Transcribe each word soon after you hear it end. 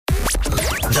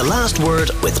The Last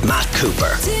Word with Matt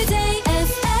Cooper.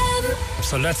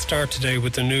 So let's start today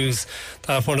with the news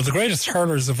that one of the greatest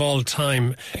hurlers of all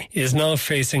time is now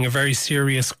facing a very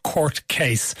serious court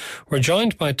case. We're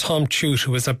joined by Tom Tuite,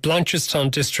 who is at Blanchardstown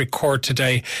District Court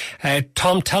today.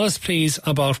 Tom, tell us please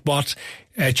about what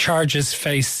charges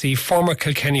face the former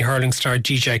Kilkenny hurling star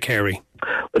DJ Carey.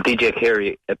 Well, DJ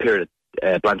Carey appeared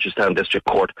at Blanchardstown District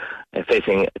Court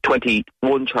facing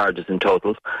 21 charges in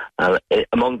total.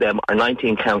 Among them are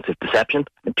 19 counts of deception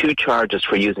and 2 charges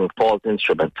for using false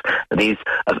instruments. And these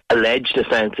alleged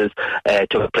offences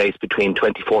took place between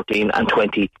 2014 and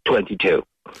 2022.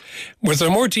 Was there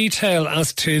more detail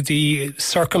as to the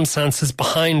circumstances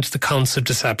behind the counts of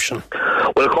deception?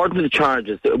 Well, according to the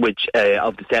charges, which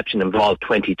of deception involved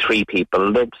 23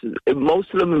 people,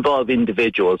 most of them involve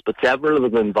individuals, but several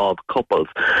of them involve couples.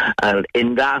 And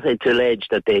in that, it's alleged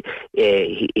that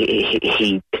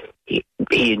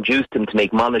he induced them to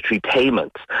make monetary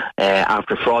payments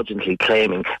after fraudulently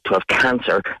claiming to have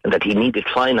cancer and that he needed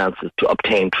finances to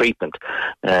obtain treatment.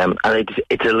 And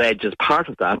it's alleged as part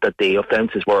of that the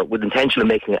offences were with intention of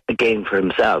making a gain for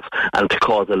himself and to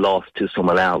cause a loss to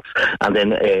someone else. And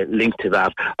then linked to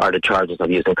that are the charges of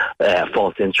using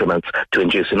false instruments to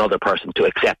induce another person to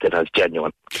accept it as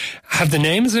genuine. Have the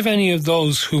names of any of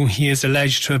those whom he is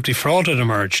alleged to have defrauded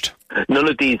emerged? None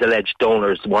of these alleged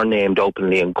donors were named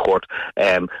openly in court,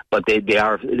 but they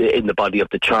are in the body of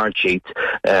the charge sheets.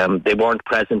 They weren't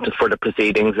present for the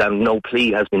proceedings, and no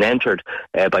plea has been entered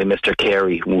by Mr.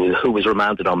 Carey, who was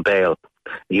remanded on bail.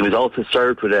 He was also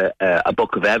served with a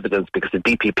book of evidence because the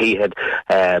DPP had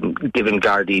given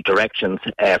Gardaí directions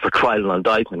for trial and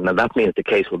indictment. Now that means the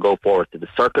case will go forward to the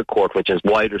Circuit Court, which has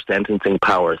wider sentencing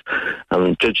powers.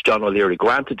 Judge John O'Leary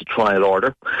granted the trial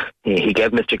order. He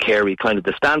gave Mr. Carey kind of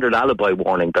the standard alibi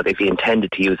warning that if he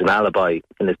intended to use an alibi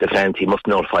in his defence, he must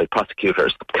notify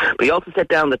prosecutors. But he also set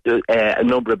down that a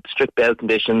number of strict bail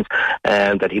conditions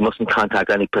and that he mustn't contact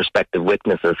any prospective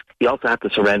witnesses. He also had to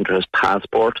surrender his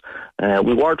passport.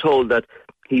 We were told that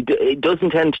he does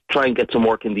intend to try and get some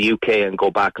work in the UK and go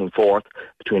back and forth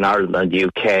between Ireland and the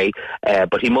UK,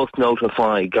 but he must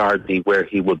notify Gardaí where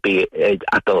he would be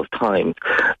at those times.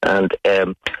 And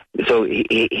so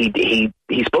he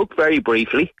spoke very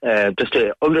briefly, just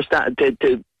to understand,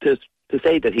 to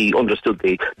say that he understood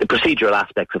the procedural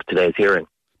aspects of today's hearing.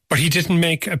 But he didn't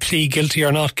make a plea guilty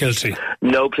or not guilty?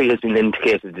 No plea has been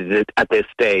indicated at this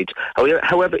stage.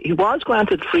 However, he was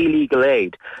granted free legal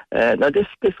aid. Now, this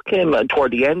came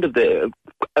toward the end of a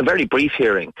very brief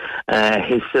hearing.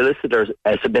 His solicitor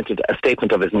submitted a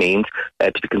statement of his means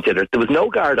to be considered. There was no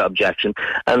Garda objection,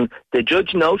 and the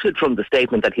judge noted from the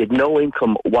statement that he had no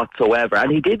income whatsoever,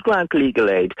 and he did grant legal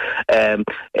aid.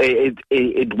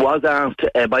 It was asked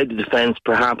by the defence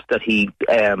perhaps that he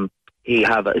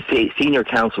have a senior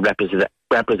counsel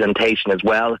representation as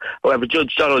well. However,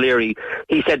 Judge John O'Leary,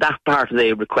 he said that part of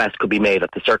the request could be made at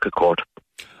the Circuit Court.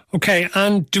 Okay,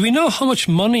 and do we know how much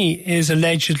money is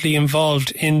allegedly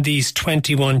involved in these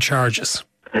 21 charges?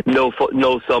 No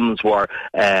sums were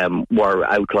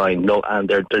outlined, and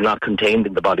they're not contained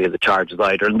in the body of the charges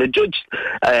either. And the judge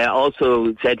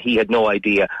also said he had no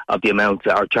idea of the amounts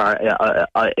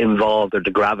involved or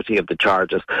the gravity of the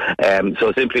charges.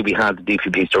 So simply we had the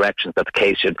DPP's directions that the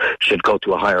case should go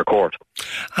to a higher court.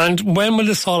 And when will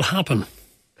this all happen?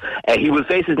 He will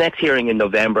face his next hearing in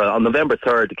November. On November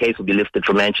 3rd, the case will be lifted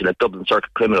for mention at Dublin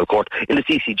Circuit Criminal Court in the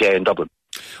CCJ in Dublin.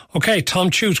 Okay, Tom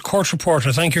Tuite, court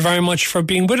reporter, thank you very much for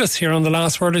being with us here on The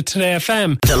Last Word at Today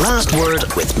FM. The Last Word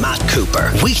with Matt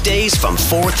Cooper. Weekdays from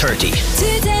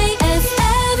 4:30.